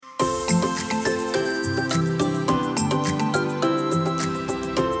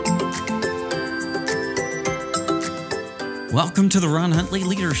Welcome to the Ron Huntley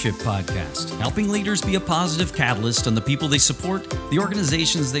Leadership Podcast, helping leaders be a positive catalyst on the people they support, the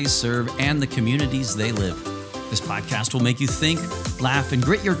organizations they serve, and the communities they live. This podcast will make you think, laugh, and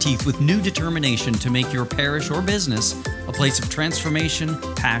grit your teeth with new determination to make your parish or business a place of transformation,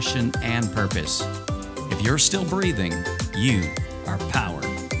 passion, and purpose. If you're still breathing, you are powered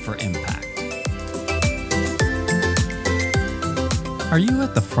for impact. Are you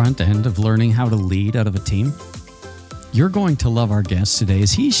at the front end of learning how to lead out of a team? You're going to love our guest today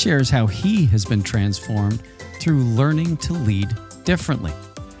as he shares how he has been transformed through learning to lead differently.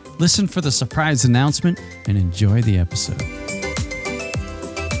 Listen for the surprise announcement and enjoy the episode.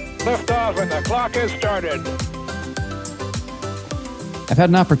 Lift off and the clock has started. I've had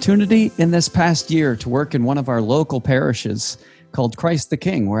an opportunity in this past year to work in one of our local parishes called Christ the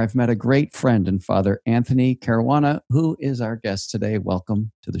King, where I've met a great friend in Father Anthony Caruana, who is our guest today.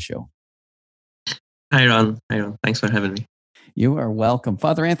 Welcome to the show. Hi, Ron. Thanks for having me. You are welcome.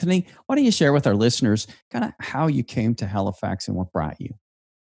 Father Anthony, why don't you share with our listeners kind of how you came to Halifax and what brought you?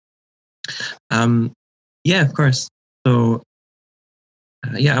 Yeah, of course. So,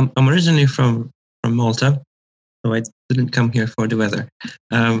 I'm originally from Malta, so I didn't come here for the weather.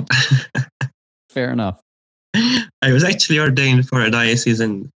 Fair enough. I was actually ordained for a diocese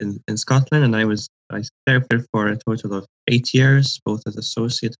in Scotland, and I served there for a total of 8 years, both as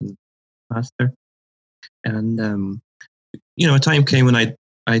associate and pastor. And a time came when I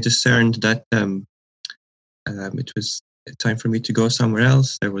discerned that it was time for me to go somewhere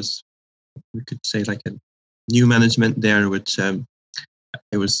else. There was, we could say, like a new management there, which I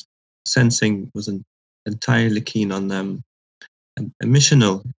was sensing wasn't entirely keen on a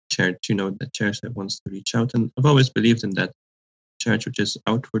missional church, the church that wants to reach out. And I've always believed in that church which is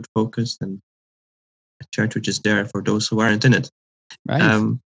outward focused and a church which is there for those who aren't in it. Right.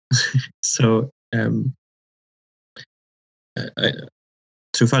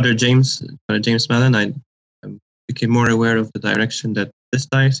 Through Father James Mallon, I became more aware of the direction that this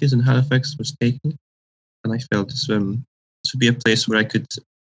diocese in Halifax was taking, and I felt this would be a place where I could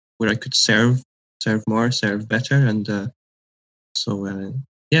serve more, serve better, and the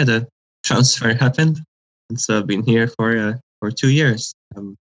transfer happened, and so I've been here for 2 years,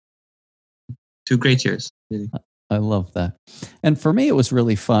 2 great years, really. I love that. And for me, it was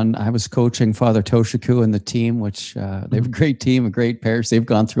really fun. I was coaching Father Toshiku and the team, which they have a great team, a great parish. They've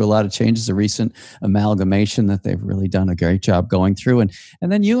gone through a lot of changes, a recent amalgamation that they've really done a great job going through. And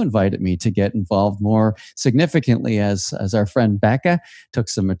then you invited me to get involved more significantly as our friend Becca took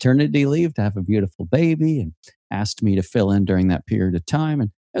some maternity leave to have a beautiful baby and asked me to fill in during that period of time.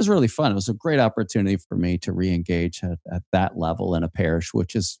 And it was really fun. It was a great opportunity for me to re-engage at that level in a parish,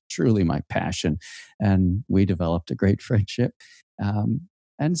 which is truly my passion. And we developed a great friendship. And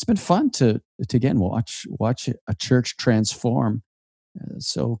it's been fun to again, watch a church transform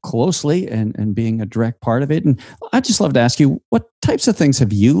so closely and being a direct part of it. And I'd just love to ask you, what types of things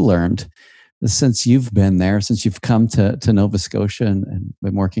have you learned since you've been there, since you've come to Nova Scotia and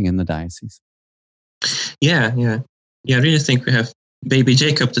been working in the diocese? Yeah. I really think we have baby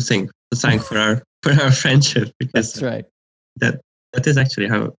Jacob to thank for our friendship, because that's right. That is actually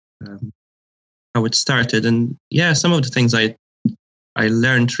how it started. And yeah, some of the things I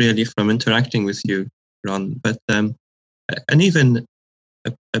learned really from interacting with you, Ron, but and even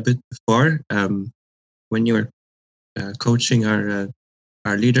a bit before, when you were coaching our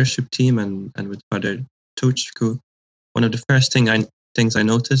leadership team and with Father Tuchku, one of the first things I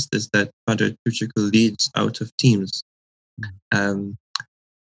noticed is that Father Tuchku leads out of teams. In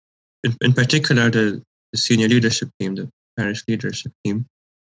particular, the senior leadership team, the parish leadership team.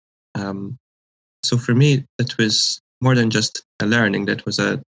 So for me, it was more than just a learning. That was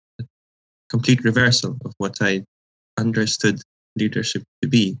a complete reversal of what I understood leadership to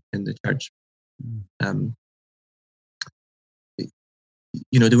be in the church. The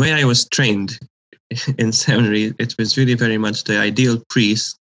way I was trained in seminary, it was really very much the ideal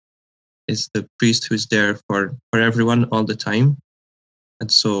priest is the priest who's there for everyone all the time.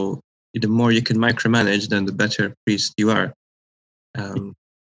 And so the more you can micromanage, then the better priest you are. And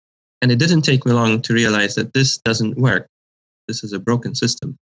it didn't take me long to realize that this doesn't work. This is a broken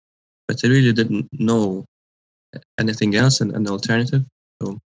system. But I really didn't know anything else, an alternative.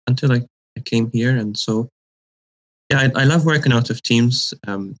 So until I came here. And so, yeah, I love working out of teams.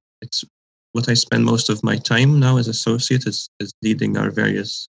 It's what I spend most of my time now as associate is leading our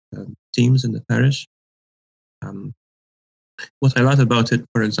various teams in the parish. What I love about it,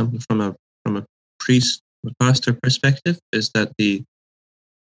 for example, from a priest or pastor perspective, is that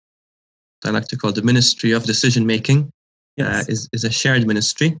I like to call the ministry of decision making. Yes. Is a shared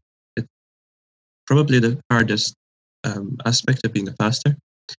ministry. It's probably the hardest aspect of being a pastor.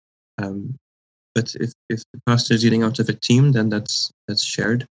 But if the pastor is leading out of a team, then that's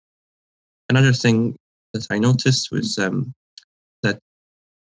shared. Another thing that I noticed was that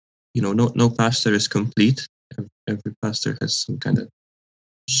no pastor is complete. Every pastor has some kind of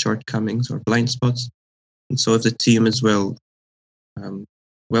shortcomings or blind spots, and so if the team is well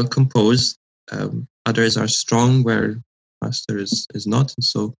composed, others are strong where pastor is not, and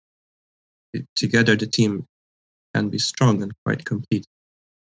so together the team can be strong and quite complete.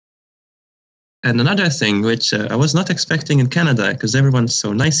 And another thing which I was not expecting in Canada, because everyone's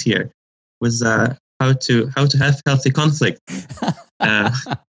so nice here, was how to have healthy conflict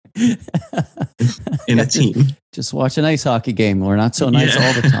in a team. Just watch an ice hockey game. We're not so nice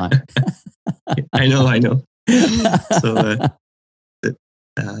all the time. I know. So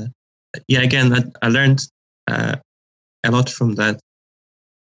again, I learned a lot from that,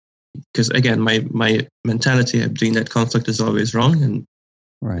 because again, my mentality of doing that conflict is always wrong, and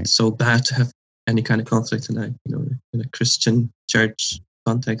it's so bad to have any kind of conflict in a Christian church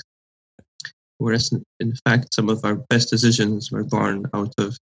context. Whereas in fact, some of our best decisions were born out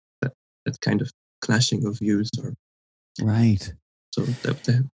of that kind of clashing of views. So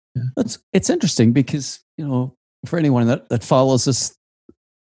it's interesting because for anyone that follows us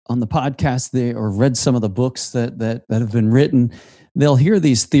on the podcast or read some of the books that have been written, they'll hear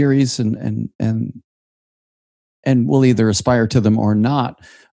these theories and will either aspire to them or not.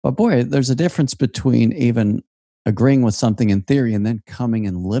 But boy, there's a difference between even agreeing with something in theory and then coming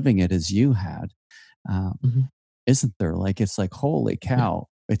and living it as you had, isn't there? It's like, holy cow!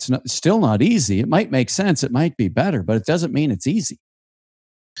 It's still not easy. It might make sense. It might be better, but it doesn't mean it's easy.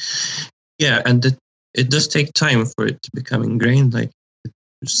 Yeah, and it does take time for it to become ingrained. Like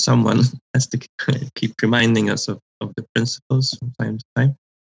someone has to keep reminding us of the principles from time to time.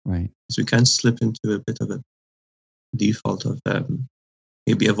 Right. So we can slip into a bit of a default of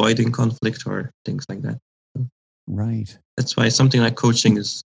maybe avoiding conflict or things like that. Right. That's why something like coaching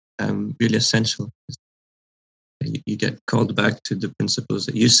is really essential. You get called back to the principles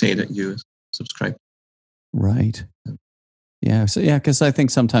that you say that you subscribe to. Right. Yeah. So because I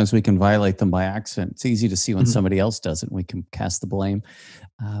think sometimes we can violate them by accident. It's easy to see when somebody else does it. We can cast the blame,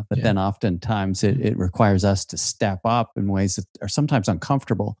 but then oftentimes it requires us to step up in ways that are sometimes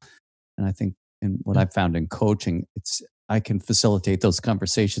uncomfortable. And I think in what I've found in coaching, I can facilitate those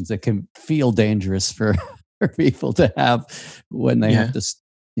conversations that can feel dangerous for people to have when they have to,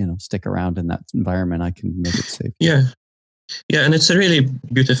 stick around in that environment. I can make it safe. Yeah, and it's a really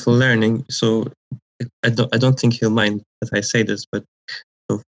beautiful learning. So I don't think he'll mind that I say this, but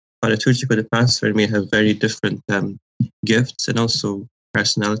so Father Turchico, the pastor, may have very different gifts and also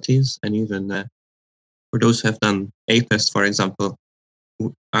personalities, and even for those who have done APEST, for example,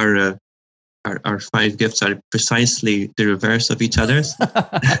 our 5 gifts are precisely the reverse of each other's.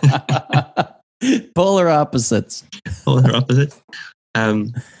 Polar opposites. Polar opposites.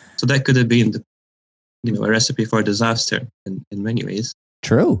 So that could have been a recipe for disaster in many ways.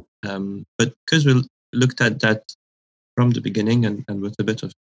 True. But because we looked at that from the beginning and with a bit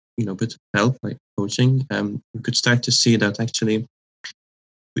of help, like coaching, we could start to see that actually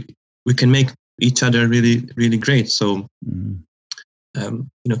we can make each other really, really great. So,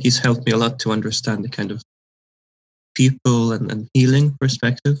 he's helped me a lot to understand the kind of people and healing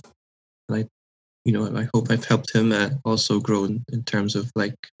perspective. And I hope I've helped him also grow in terms of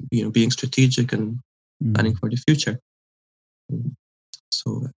being strategic and planning for the future.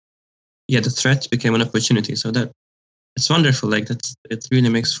 So, the threat became an opportunity. So that it's wonderful. It really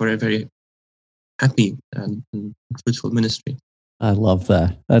makes for a very happy and fruitful ministry. I love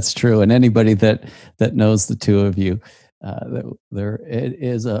that. That's true. And anybody that knows the two of you,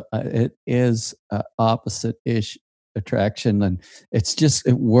 it is a opposite-ish attraction, and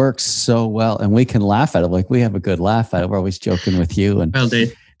it works so well, and we can laugh at it. We have a good laugh at it. We're always joking with you. And well,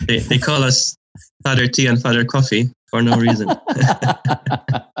 they call us Father Tea and Father Coffee for no reason.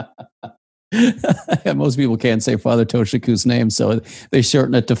 Most people can't say Father Toshiku's name, so they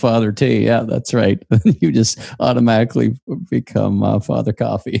shorten it to Father T. Yeah, that's right. You just automatically become Father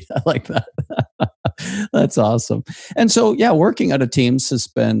Coffee. I like that. That's awesome. And so, working out of teams has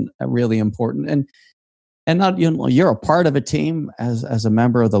been really important. And not you're a part of a team as a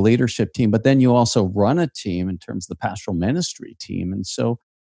member of the leadership team, but then you also run a team in terms of the pastoral ministry team. And so,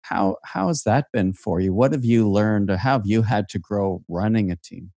 how has that been for you? What have you learned, or how have you had to grow running a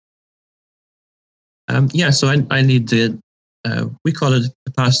team? So I lead the we call it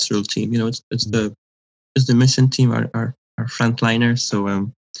the pastoral team. It's the mission team, our frontliners.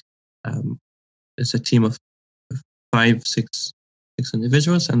 So it's a team of 5, 6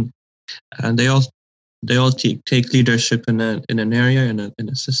 individuals, and they all they all take leadership in an area, in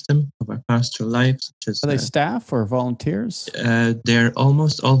a system of our pastoral life, such as Are they staff or volunteers? they're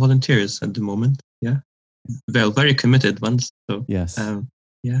almost all volunteers at the moment. Yeah, well, very committed ones. So yes,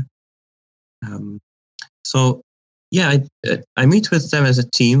 yeah. So yeah, I meet with them as a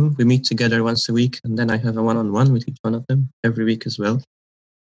team. We meet together once a week, and then I have a one-on-one with each one of them every week as well.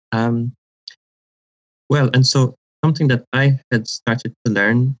 Well, and so something that I had started to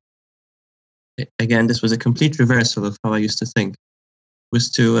learn, again, this was a complete reversal of how I used to think, was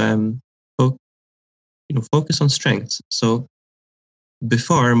to focus on strengths. So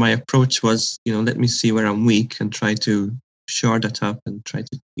before, my approach was, let me see where I'm weak and try to shore that up and try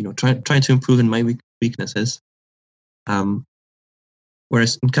to improve in my weaknesses.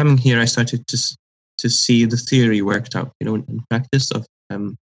 Whereas in coming here, I started to see the theory worked out, in practice of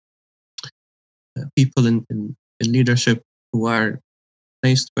people in leadership who are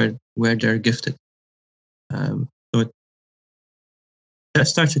placed where they're gifted. So that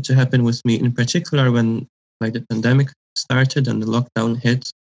started to happen with me in particular when the pandemic started and the lockdown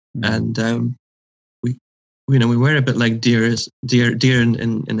hit, and we were a bit like deer in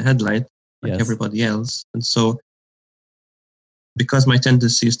the headlight, like everybody else. And so because my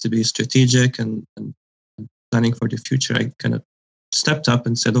tendency is to be strategic and planning for the future, I kind of stepped up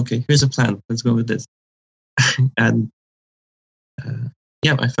and said, okay, here's a plan, let's go with this. And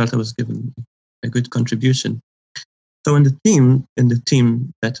I felt I was given a good contribution. So in the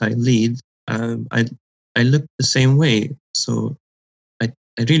team that I lead, I look the same way. So I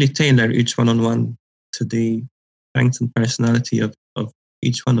really tailor each one-on-one to the strengths and personality of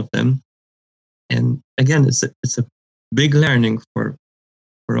each one of them. And again, it's a big learning for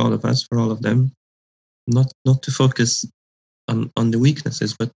all of us, for all of them, not to focus on the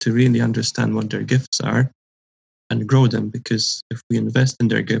weaknesses, but to really understand what their gifts are and grow them. Because if we invest in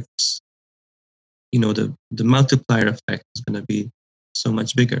their gifts, the multiplier effect is going to be so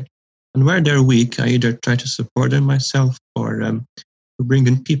much bigger. And where they're weak, I either try to support them myself or to bring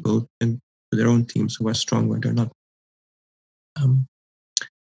in people into their own teams who are strong where they're not.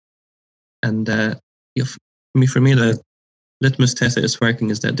 For me, the litmus test that is working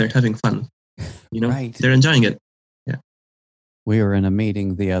is that they're having fun. Right. They're enjoying it. Yeah. We were in a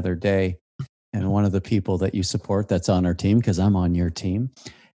meeting the other day, and one of the people that you support that's on our team, because I'm on your team,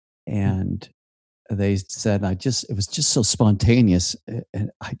 and they said, it was just so spontaneous.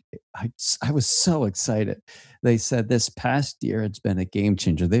 And I was so excited. They said this past year, it's been a game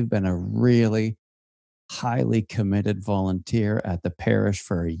changer. They've been a really highly committed volunteer at the parish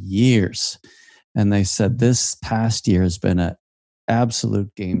for years. And they said this past year has been an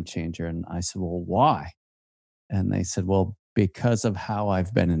absolute game changer. And I said, well, why? And they said, well, because of how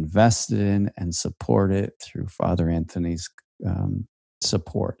I've been invested in and supported through Father Anthony's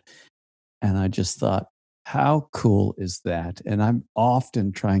support. And I just thought, how cool is that? And I'm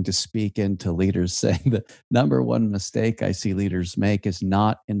often trying to speak into leaders saying the number one mistake I see leaders make is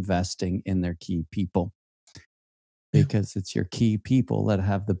not investing in their key people. Because it's your key people that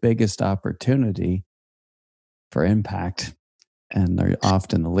have the biggest opportunity for impact. And they're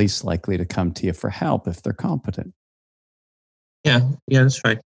often the least likely to come to you for help if they're competent. Yeah, that's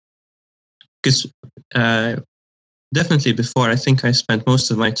right. Because definitely before, I think I spent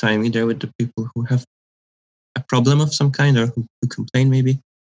most of my time either with the people who have a problem of some kind or who complain maybe.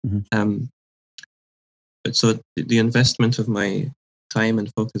 Mm-hmm. But so the investment of my time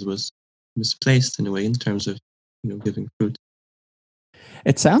and focus was misplaced in a way in terms of giving fruit.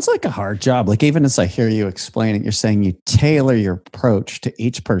 It sounds like a hard job. Like even as I hear you explain it, you're saying you tailor your approach to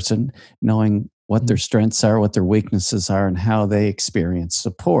each person, knowing what their strengths are, what their weaknesses are, and how they experience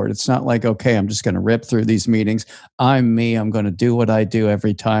support. It's not like, okay, I'm just going to rip through these meetings. I'm me. I'm going to do what I do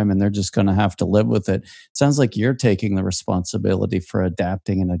every time, and they're just going to have to live with it. It sounds like you're taking the responsibility for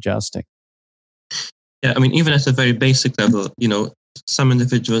adapting and adjusting. Yeah, I mean, even at a very basic level, some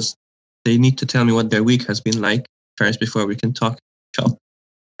individuals, they need to tell me what their week has been like first before we can talk shop.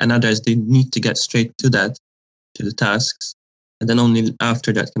 And others, they need to get straight to the tasks. And then only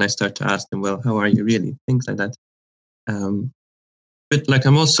after that can I start to ask them, well, how are you really? Things like that. But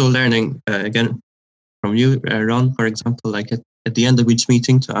I'm also learning, again, from you, Ron, for example, at the end of each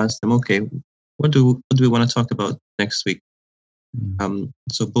meeting to ask them, okay, what do we want to talk about next week?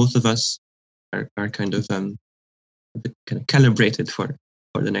 So both of us are kind of calibrated for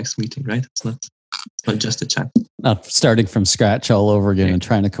the next meeting, right? It's not just a chat. Not starting from scratch all over again and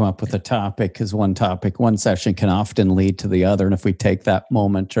trying to come up with a topic, because one session can often lead to the other. And if we take that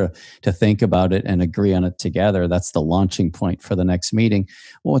moment to think about it and agree on it together, that's the launching point for the next meeting.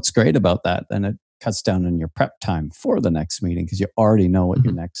 Well, what's great about that, then it cuts down on your prep time for the next meeting because you already know what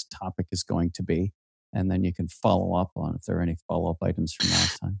your next topic is going to be. and then you can follow up on if there are any follow-up items from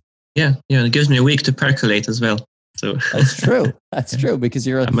last time. Yeah, it gives me a week to percolate as well. So That's true. That's true, because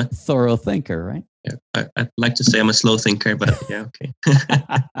you're a I'm a- thorough thinker, right? yeah, I'd like to say I'm a slow thinker, but yeah, okay.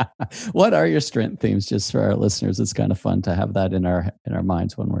 What are your strength themes, just for our listeners? It's kind of fun to have that in our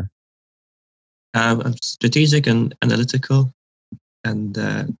minds when we're I'm strategic and analytical,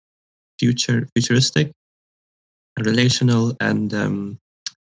 and futuristic, and relational, and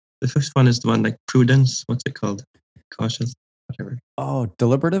the first one is the one like prudence. What's it called? Cautious, whatever.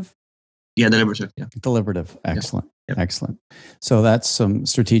 deliberative. Yeah, deliberative. Yeah. Deliberative. Excellent. Yep. Excellent. So that's some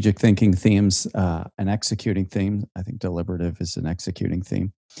strategic thinking themes, an executing theme. I think deliberative is an executing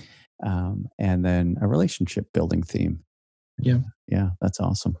theme. And then a relationship building theme. Yeah. Yeah, that's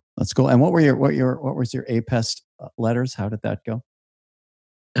awesome. That's cool. And what was your APEST letters? How did that go?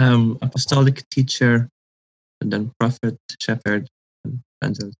 Apostolic, teacher, and then prophet, shepherd, and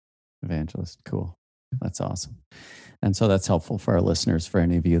evangelist. Evangelist. Cool. That's awesome. And so that's helpful for our listeners, for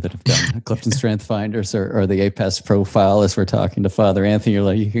any of you that have done Clifton Strength Finders or the APEST profile. As we're talking to Father Anthony,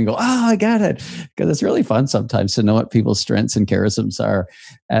 you can go, I got it. Because it's really fun sometimes to know what people's strengths and charisms are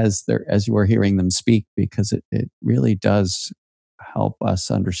as you are hearing them speak, because it really does help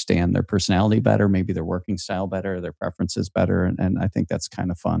us understand their personality better, maybe their working style better, their preferences better. And I think that's kind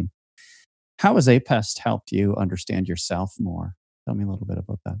of fun. How has APEST helped you understand yourself more? Tell me a little bit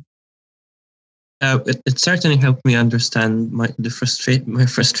about that. It certainly helped me understand my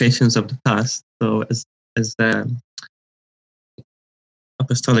frustrations of the past. So as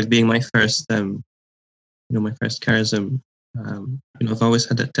apostolic being my first, my first charism, I've always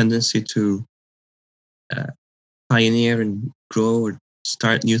had that tendency to pioneer and grow or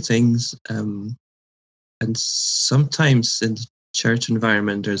start new things. And sometimes in the church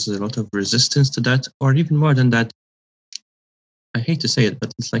environment, there's a lot of resistance to that, or even more than that. I hate to say it,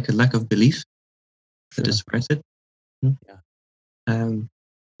 but it's like a lack of belief. That is worth it. Yeah.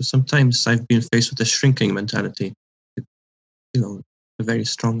 Sometimes I've been faced with a shrinking mentality, a very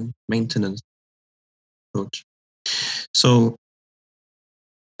strong maintenance approach. So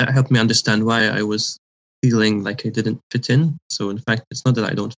that helped me understand why I was feeling like I didn't fit in. So in fact, it's not that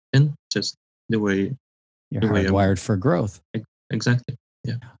I don't fit in, just the way you're hardwired for growth. Exactly.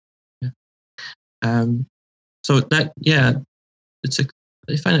 Yeah. So that,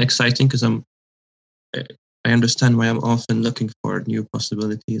 I find it exciting because I understand why I'm often looking for new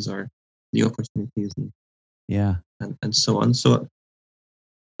possibilities or new opportunities and so on. So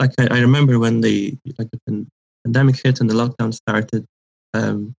like I remember when the pandemic hit and the lockdown started,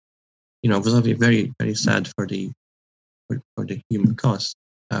 I was obviously very, very sad for the human cost.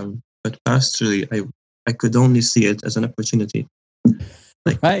 But pastorally, I could only see it as an opportunity.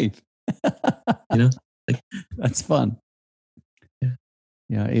 Right. That's fun.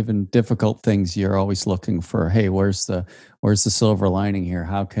 Yeah, even difficult things, you're always looking for, hey, where's the silver lining here?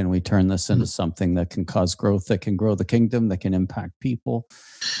 How can we turn this into something that can cause growth, that can grow the kingdom, that can impact people?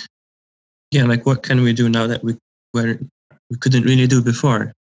 Yeah, like what can we do now that we couldn't really do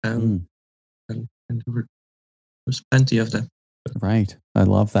before? And there's plenty of that. Right. I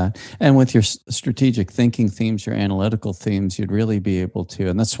love that. And with your strategic thinking themes, your analytical themes, you'd really be able to,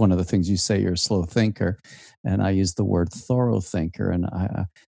 and that's one of the things you say, you're a slow thinker. And I use the word thorough thinker. And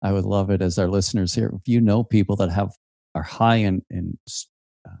I would love it as our listeners here, if you know people that are high in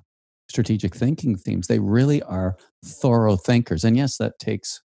strategic thinking themes, they really are thorough thinkers. And yes, that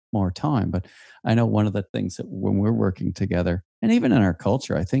takes more time. But I know one of the things that when we're working together, and even in our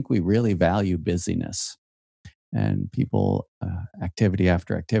culture, I think we really value busyness. And people, activity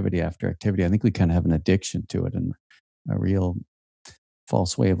after activity after activity. I think we kind of have an addiction to it, and a real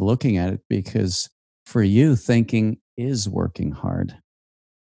false way of looking at it, because for you, thinking is working hard.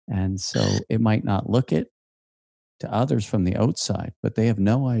 And so it might not look it to others from the outside, but they have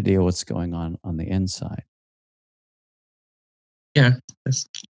no idea what's going on the inside. Yeah,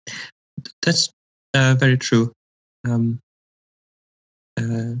 that's very true.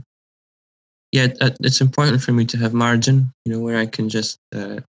 It's important for me to have margin, where I can just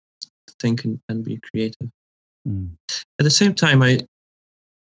think and be creative. At the same time,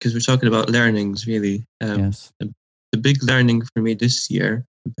 because we're talking about learnings, really, yes. The big learning for me this year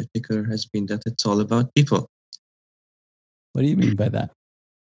in particular has been that it's all about people. What do you mean by that?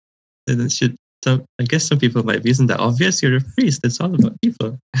 I guess some people might be, isn't that obvious? You're a priest. It's all about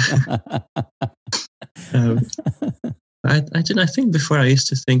people. I think before I used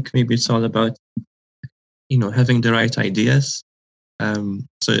to think maybe it's all about, having the right ideas.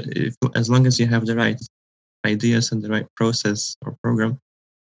 So as long as you have the right ideas and the right process or program,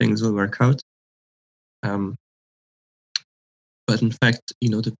 things will work out. But in fact,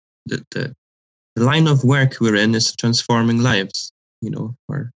 the the line of work we're in is transforming lives.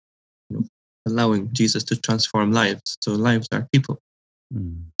 Or allowing Jesus to transform lives. So lives are people.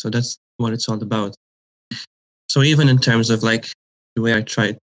 So that's what it's all about. So even in terms of like the way I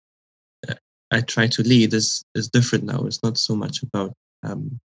try to lead is different now. It's not so much about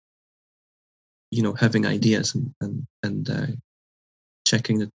having ideas and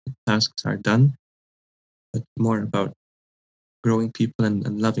checking that the tasks are done, but more about growing people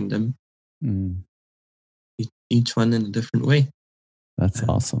and loving them. Each one in a different way. That's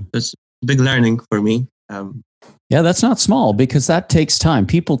awesome. That's big learning for me. Yeah, that's not small, because that takes time.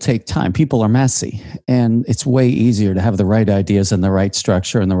 People take time. People are messy. And it's way easier to have the right ideas and the right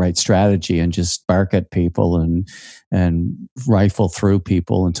structure and the right strategy and just bark at people and rifle through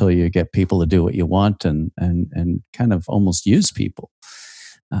people until you get people to do what you want and kind of almost use people.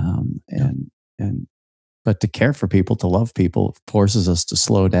 But to care for people, to love people, forces us to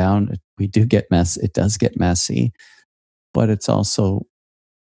slow down. We do get messy. It does get messy, but it's also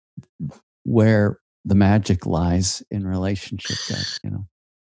where the magic lies in relationship,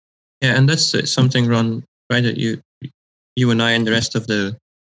 Yeah, and that's something, Ron, right, that you and I and the rest of the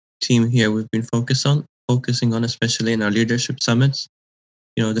team here, we've been focusing on, especially in our leadership summits.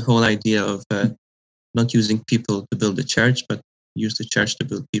 The whole idea of not using people to build the church, but use the church to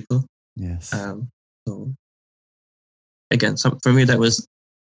build people. Yes. So again, for me that was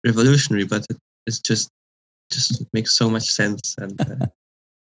revolutionary, but it's just makes so much sense and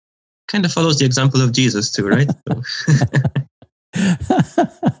kind of follows the example of Jesus too, right?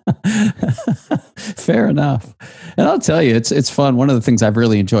 Fair enough. And I'll tell you, it's fun. One of the things I've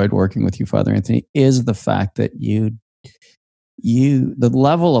really enjoyed working with you, Father Anthony, is the fact that the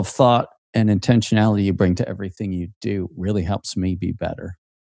level of thought and intentionality you bring to everything you do really helps me be better.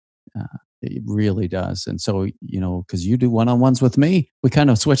 It really does. And so, because you do one-on-ones with me, we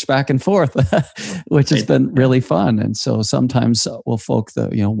kind of switch back and forth, which has been really fun. And so sometimes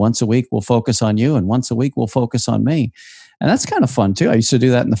once a week we'll focus on you, and once a week we'll focus on me. And that's kind of fun too. I used to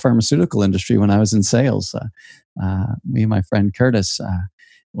do that in the pharmaceutical industry when I was in sales. Me and my friend Curtis,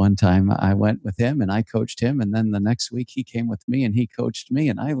 one time I went with him and I coached him. And then the next week he came with me and he coached me,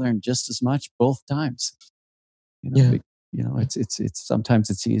 and I learned just as much both times. It's sometimes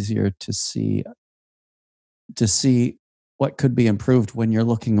it's easier to see what could be improved when you're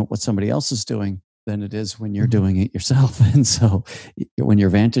looking at what somebody else is doing than it is when you're doing it yourself. And so when your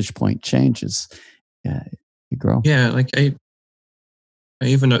vantage point changes, you grow. Yeah, like I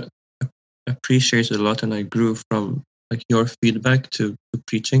even appreciated a lot, and I grew from like your feedback to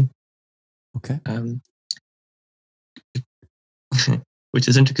preaching. Okay. Which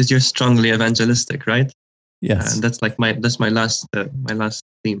is interesting because you're strongly evangelistic, right? Yes. And that's like my last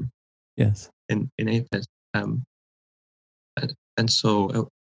theme. Yes. In APES. And so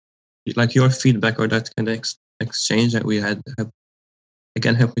like your feedback or that kind of exchange that we had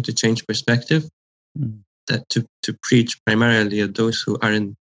again helped me to change perspective. That to preach primarily at those who are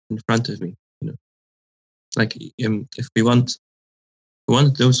in front of me. Like if we want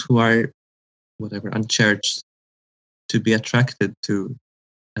those who are whatever unchurched to be attracted to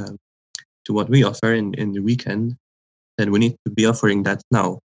what we offer in the weekend, then we need to be offering that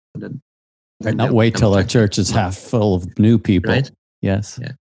now. And not wait till our church is half full of new people. Right? Yes.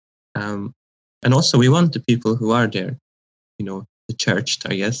 Yeah. And also we want the people who are there, the churched,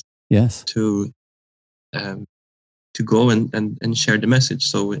 I guess. Yes. To go and share the message.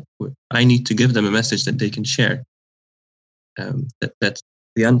 So I need to give them a message that they can share, that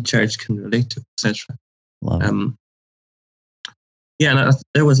the unchurched can relate to, etc. Yeah, and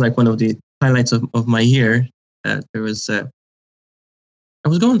that was like one of the highlights of my year. There was I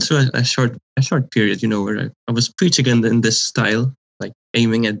was going through a short period, where I was preaching in this style, like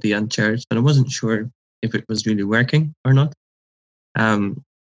aiming at the unchurched, and I wasn't sure if it was really working or not. And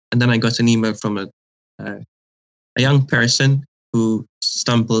then I got an email from a young person who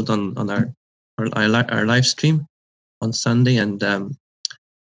stumbled on our live stream on Sunday, and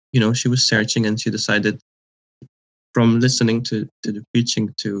she was searching, and she decided from listening to the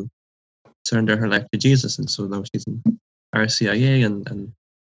preaching to surrender her life to Jesus, and so now she's in RCIA and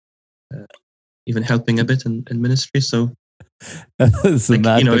even helping a bit in ministry. So, if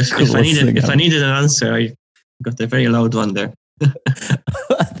I needed an answer, I got a very loud one there.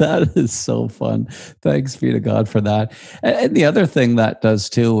 That is so fun. Thanks be to God for that. And the other thing that does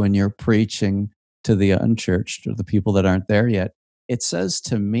too, when you're preaching to the unchurched or the people that aren't there yet, it says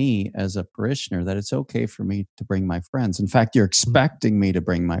to me as a parishioner that it's okay for me to bring my friends. In fact, you're expecting me to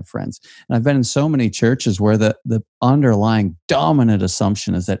bring my friends. And I've been in so many churches where the underlying dominant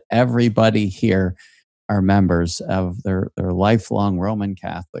assumption is that everybody here our members of they're lifelong Roman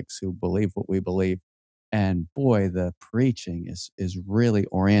Catholics who believe what we believe. And boy, the preaching is really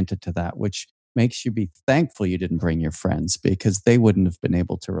oriented to that, which makes you be thankful you didn't bring your friends because they wouldn't have been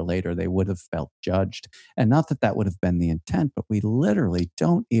able to relate or they would have felt judged. And not that that would have been the intent, but we literally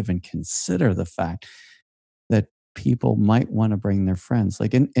don't even consider the fact that people might want to bring their friends.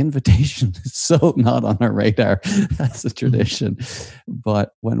 Like an invitation is so not on our radar as a tradition.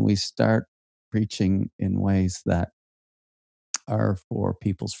 But when we start preaching in ways that are for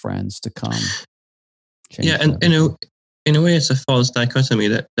people's friends to come, Yeah, and in a way, it's a false dichotomy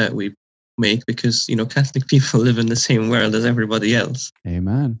that we make because Catholic people live in the same world as everybody else.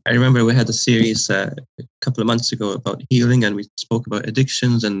 Amen. I remember we had a series a couple of months ago about healing, and we spoke about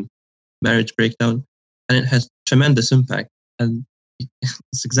addictions and marriage breakdown, and it has tremendous impact. And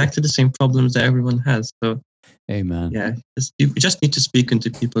it's exactly the same problems that everyone has. So, amen. Yeah, you just need to speak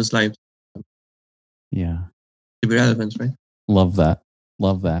into people's lives. Yeah, to be relevant, right? Love that.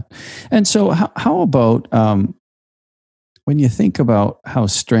 And so, how about when you think about how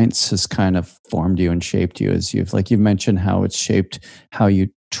strengths has kind of formed you and shaped you, as you've mentioned how it's shaped how you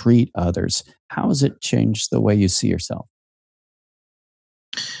treat others. How has it changed the way you see yourself?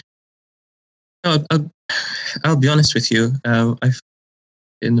 I'll be honest with you.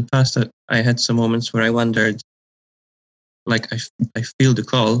 In the past, I had some moments where I wondered, like I feel the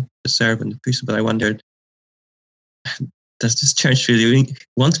call to serve in the priesthood, but I wondered, does this church really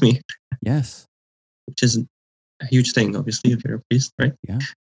want me? Yes. Which isn't a huge thing, obviously, if you're a priest, right? Yeah.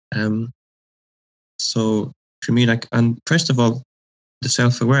 So for me, and first of all, the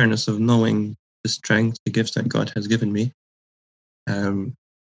self-awareness of knowing the strength, the gifts that God has given me,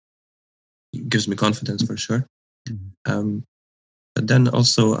 gives me confidence for sure. Mm-hmm. But then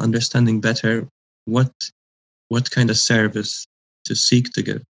also understanding better what kind of service to seek to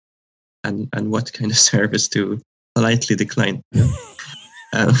give, and what kind of service to politely decline.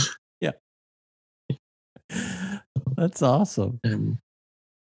 Yeah. That's awesome.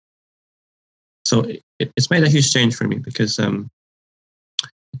 So it's made a huge change for me because, in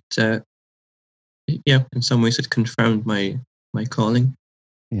some ways it confirmed my calling.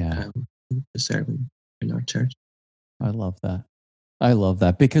 Yeah. To serve in our church. I love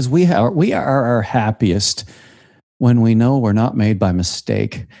that because we are our happiest when we know we're not made by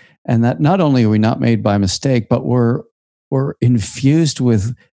mistake, and that not only are we not made by mistake, but we're infused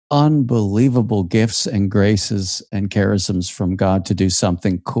with unbelievable gifts and graces and charisms from God to do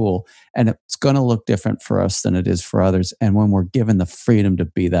something cool. And it's going to look different for us than it is for others. And when we're given the freedom to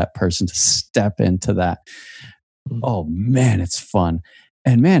be that person, to step into that, oh man, it's fun.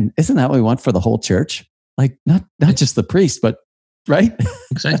 And man, isn't that what we want for the whole church? Like not just the priest, but right?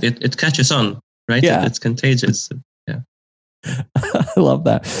 Exactly. It catches on, right? Yeah. It's contagious. Yeah. I love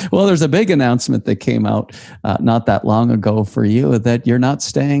that. Well, there's a big announcement that came out not that long ago for you that you're not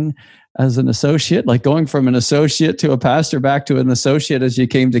staying as an associate, like going from an associate to a pastor back to an associate as you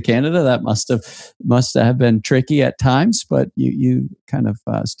came to Canada. That must have been tricky at times, but you kind of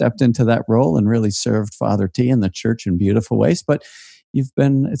stepped into that role and really served Father T and the church in beautiful ways. But it's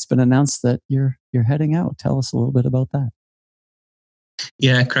been announced that you're heading out. Tell us a little bit about that.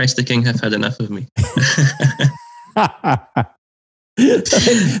 Yeah, Christ the King have had enough of me.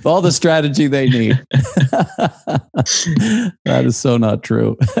 All the strategy they need. That is so not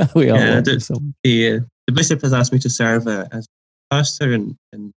true. We all the bishop has asked me to serve as pastor in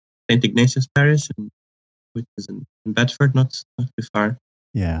St. Ignatius Parish, which is in Bedford, not too far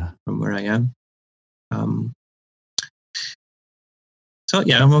from where I am. So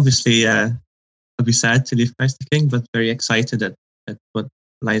yeah, I'm obviously I'll be sad to leave Christ the King, but very excited at what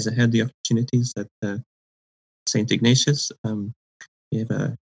lies ahead, the opportunities at St. Ignatius. We have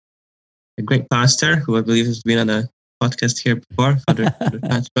a great pastor who I believe has been on a podcast here before, Father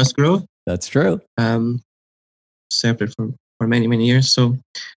Musgrove. That's true. Served it for many, many years. So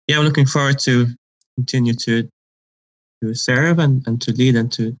yeah, I'm looking forward to continue to serve and to lead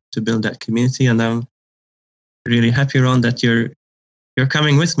and to build that community. And I'm really happy, Ron, that you're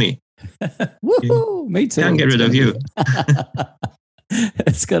coming with me. Woohoo! Me too. Can't get rid of you.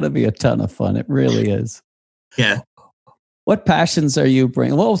 It's going to be a ton of fun. It really is. Yeah. What passions are you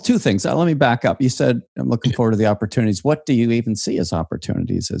bringing? Well, two things. Let me back up. You said, I'm looking forward to the opportunities. What do you even see as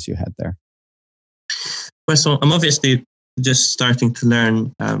opportunities as you head there? Well, so I'm obviously just starting to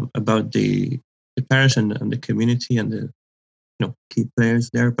learn about the parish and the community and the key players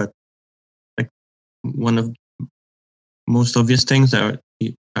there. But like one of most obvious things that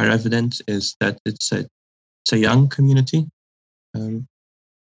are evident is that it's a young community.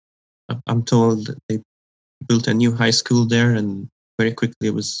 I'm told they built a new high school there, and very quickly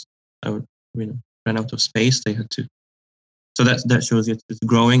it was ran out of space. They had to. So that shows you it's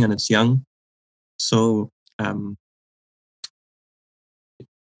growing and it's young. So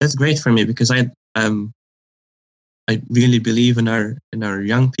that's great for me, because I really believe in our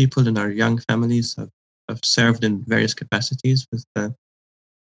young people, in our young families. I've served in various capacities with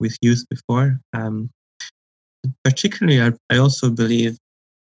youth before. Particularly, I also believe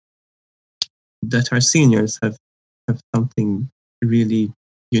that our seniors have something really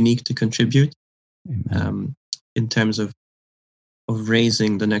unique to contribute in terms of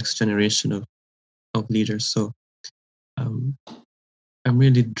raising the next generation of leaders. So I'm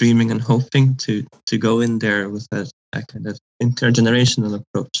really dreaming and hoping to go in there with a kind of intergenerational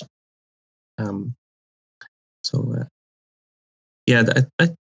approach.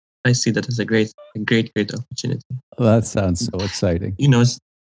 I see that as a great opportunity. Well, that sounds so exciting.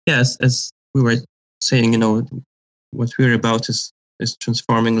 As we were saying, what we're about is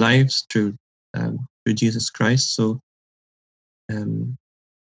transforming lives through Jesus Christ. So, I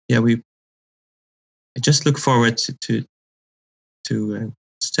just look forward to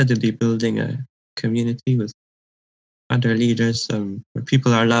steadily building a community with other leaders, where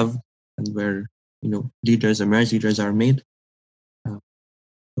people are loved and where leaders emerge, leaders are made.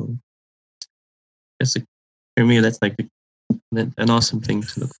 So for me, that's like an awesome thing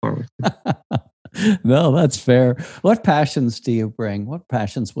to look forward to. No, that's fair. What passions do you bring? What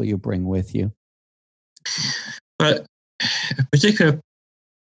passions will you bring with you? But a particular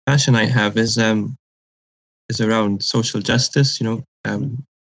passion I have is around social justice.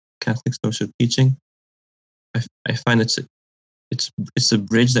 Catholic social teaching. I find it's a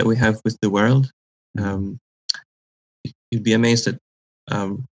bridge that we have with the world. You'd be amazed at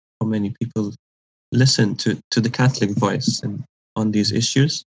how many people listen to the Catholic voice and on these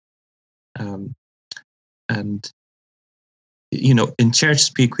issues. And in church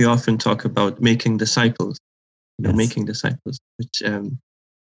speak, we often talk about making disciples. Making disciples, which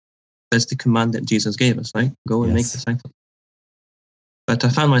that's the command that Jesus gave us, right? Go and make disciples. But I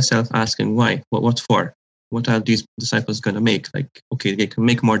found myself asking, why? What for? What are these disciples going to make? Like, okay, they can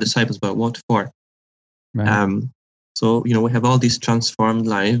make more disciples, but what for? Right. So, we have all these transformed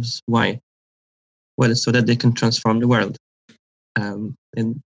lives. Why? Well, it's so that they can transform the world. In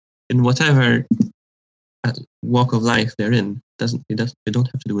whatever walk of life they're in, they don't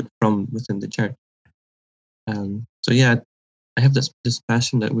have to do it from within the church. I have this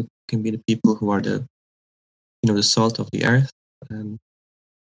passion that we can be the people who are the salt of the earth. I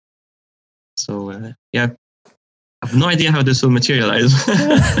have no idea how this will materialize.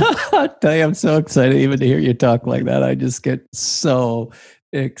 I tell you, I'm so excited even to hear you talk like that. I just get so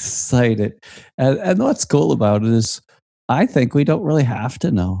excited. And what's cool about it is I think we don't really have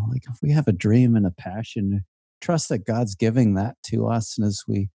to know. Like, if we have a dream and a passion, trust that God's giving that to us. And as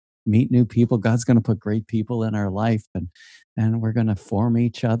we meet new people, God's going to put great people in our life, and we're going to form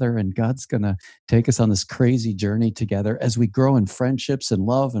each other, and God's going to take us on this crazy journey together as we grow in friendships and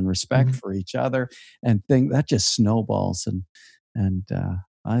love and respect for each other, and that just snowballs. And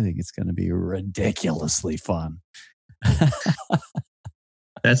I think it's going to be ridiculously fun.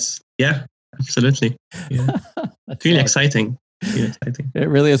 Absolutely. Yeah. Really exciting. Really exciting. It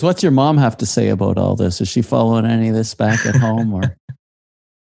really is. What's your mom have to say about all this? Is she following any of this back at home, or?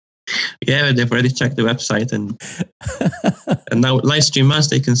 Yeah, they've already checked the website, and now live stream us,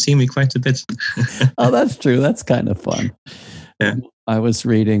 they can see me quite a bit. Oh, that's true. That's kind of fun. Yeah, I was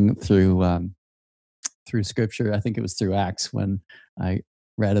reading through scripture. I think it was through Acts when I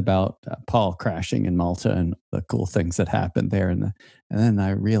read about Paul crashing in Malta and the cool things that happened there, and then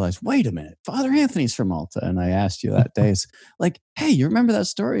I realized, wait a minute, Father Anthony's from Malta, and I asked you that day, it's like, hey, you remember that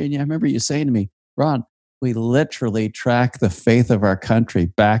story? And I remember you saying to me, Ron, we literally track the faith of our country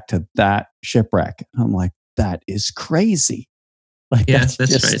back to that shipwreck. And I'm like, that is crazy. Like, that's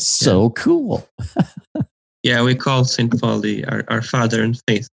just right. So cool. Yeah, we call St. Paul our father in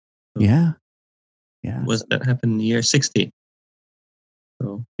faith. So yeah. That happened in the year 60.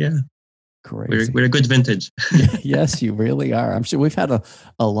 So yeah, crazy. We're a good vintage. Yes, you really are. I'm sure we've had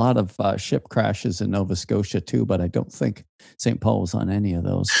a lot of ship crashes in Nova Scotia too, but I don't think St. Paul was on any of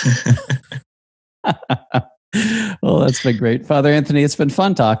those. Well, that's been great. Father Anthony, it's been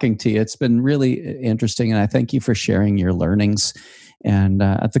fun talking to you. It's been really interesting, and I thank you for sharing your learnings and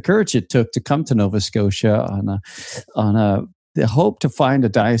the courage it took to come to Nova Scotia on the hope to find a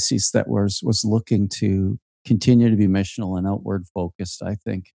diocese that was looking to continue to be missional and outward focused. I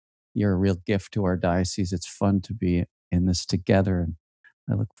think you're a real gift to our diocese. It's fun to be in this together, and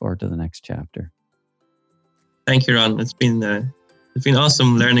I look forward to the next chapter. Thank you, Ron. It's been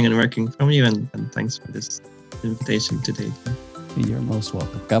awesome learning and working from you, and thanks for this invitation today. You're most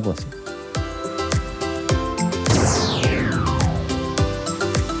welcome. God bless you.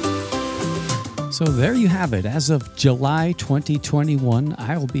 So there you have it. As of July 2021,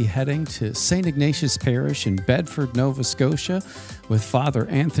 I will be heading to St. Ignatius Parish in Bedford, Nova Scotia with Father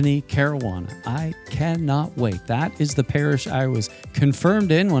Anthony Caruana. I cannot wait. That is the parish I was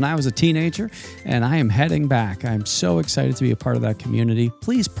confirmed in when I was a teenager, and I am heading back. I'm so excited to be a part of that community.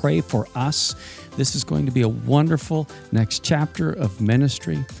 Please pray for us. This is going to be a wonderful next chapter of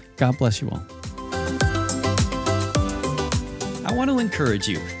ministry. God bless you all. I want to encourage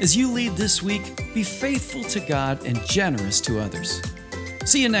you, as you lead this week, be faithful to God and generous to others.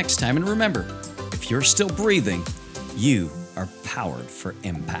 See you next time, and remember, if you're still breathing, you are powered for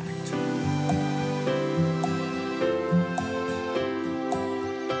impact.